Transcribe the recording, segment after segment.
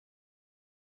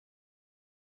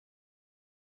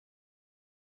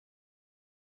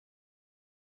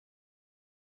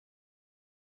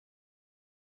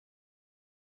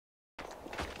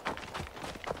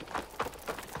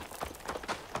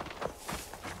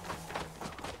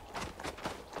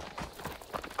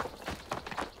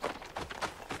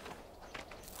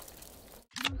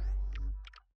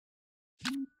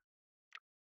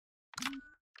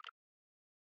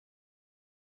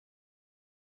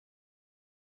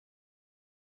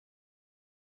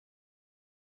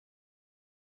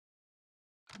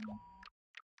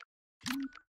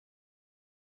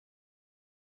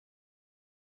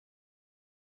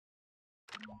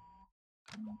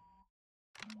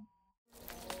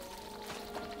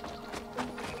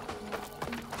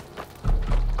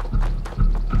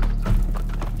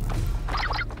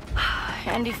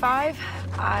ND5,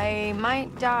 I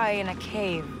might die in a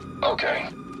cave. Okay.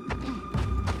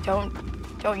 Don't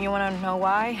you want to know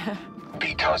why?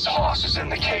 Because Hoss is in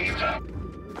the cave.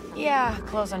 Yeah,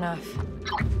 close enough.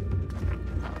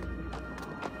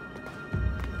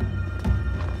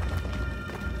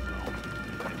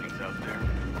 Anything's out there?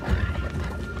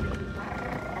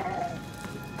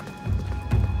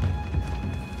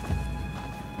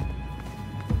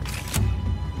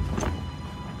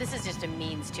 This is just a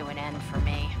means to an end for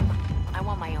me. I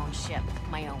want my own ship,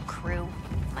 my own crew,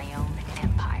 my own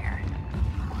empire.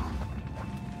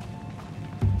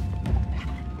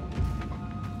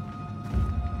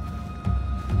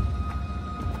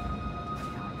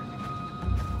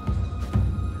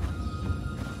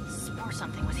 Swore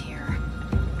something was here.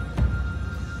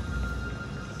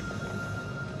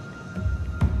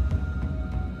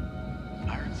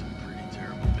 I heard some pretty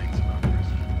terrible things about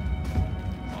prison.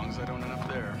 As long as I don't end up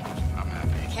there, I'm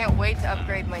happy. Can't wait to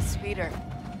upgrade my speeder.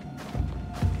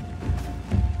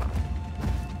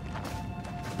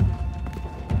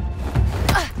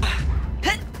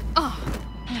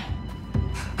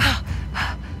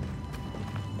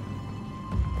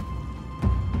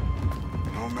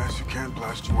 No mess you can't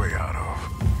blast your way out of.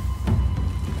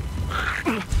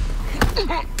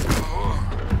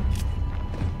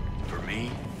 For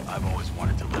me, I've always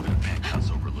wanted to live in a penthouse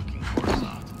overlooking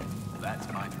Coruscant. That's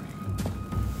my dream.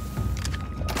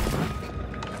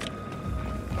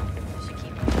 Should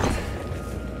keep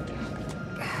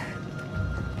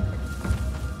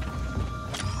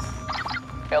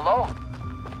Hello?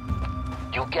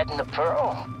 You getting the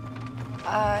pearl?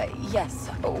 Yes.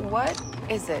 What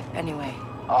is it, anyway?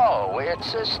 Oh,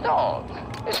 it's a stone.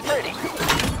 It's pretty.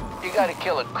 You gotta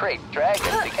kill a crate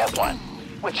dragon to get one,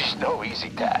 which is no easy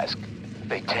task.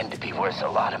 They tend to be worth a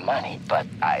lot of money, but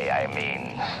I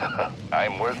mean,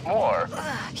 I'm worth more.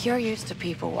 You're used to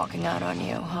people walking out on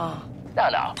you, huh?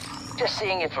 No. Just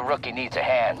seeing if a rookie needs a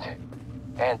hand.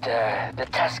 And, the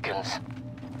Tuscans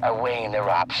are weighing their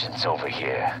options over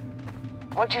here.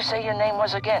 What'd you say your name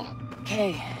was again?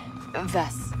 Okay,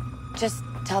 Vess. Just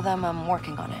tell them I'm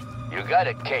working on it. You got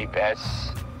it,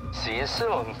 K-Bess. See you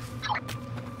soon.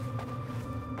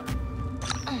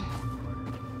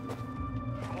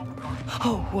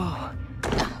 Oh, whoa.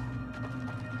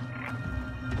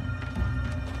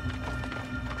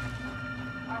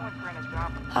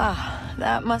 Ah,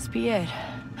 that must be it.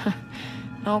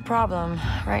 No problem.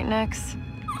 Right next.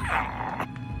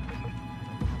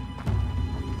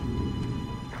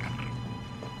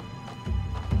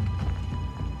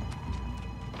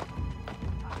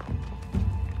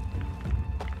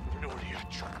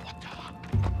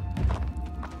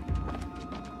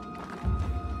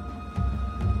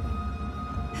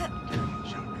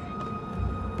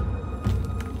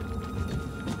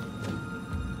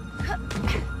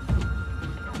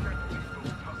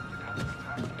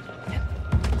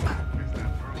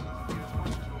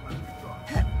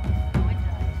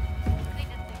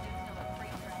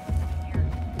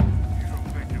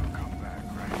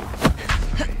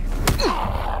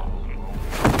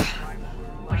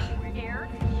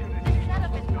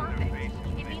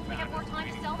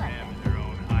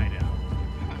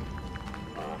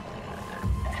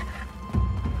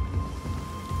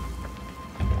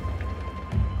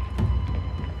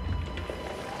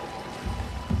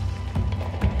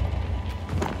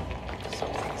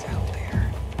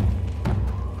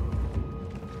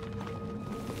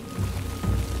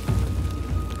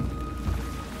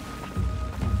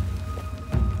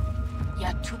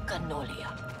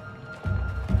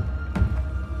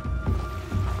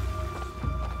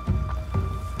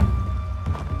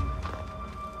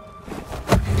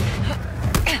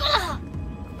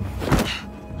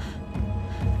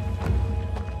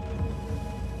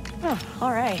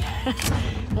 All right.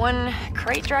 One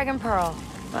crate dragon pearl.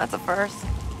 That's a first.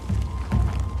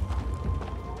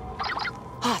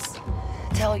 Hoss,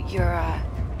 tell your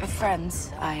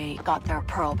friends I got their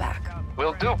pearl back.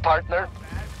 Will do, partner.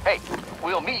 Hey,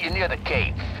 we'll meet you near the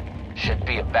cave. Should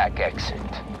be a back exit.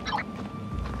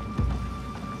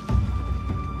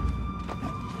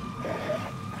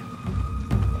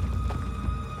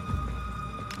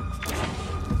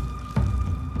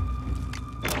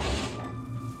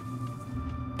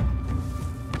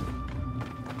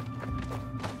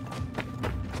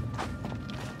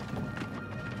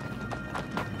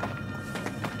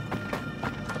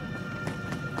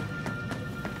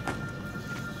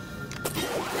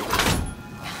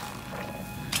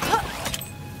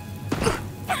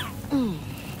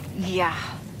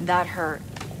 That hurt.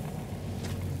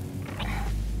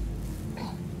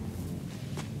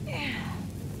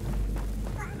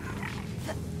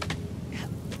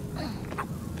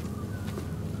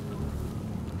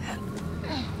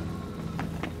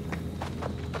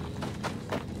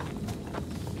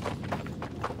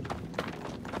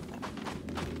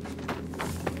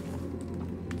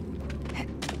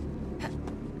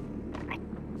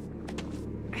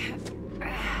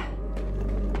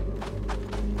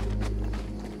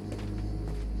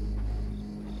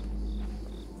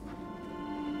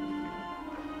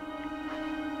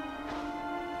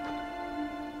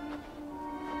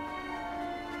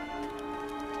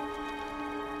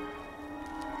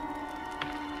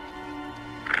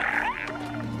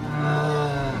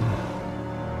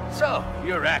 So,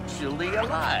 you're actually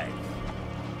alive.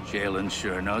 Jalen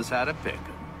sure knows how to pick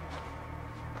 'em.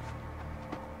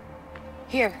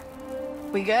 Here.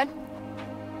 We good?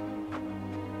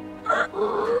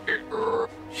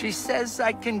 She says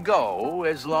I can go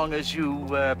as long as you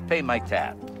pay my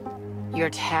tab.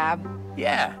 Your tab?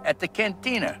 Yeah, at the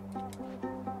cantina.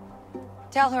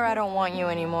 Tell her I don't want you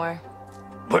anymore.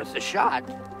 Worth a shot.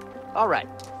 All right.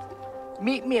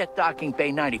 Meet me at Docking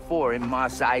Bay 94 in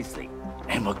Mos Eisley,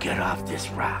 and we'll get off this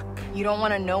rock. You don't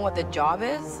want to know what the job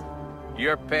is?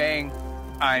 You're paying,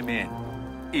 I'm in.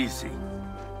 Easy.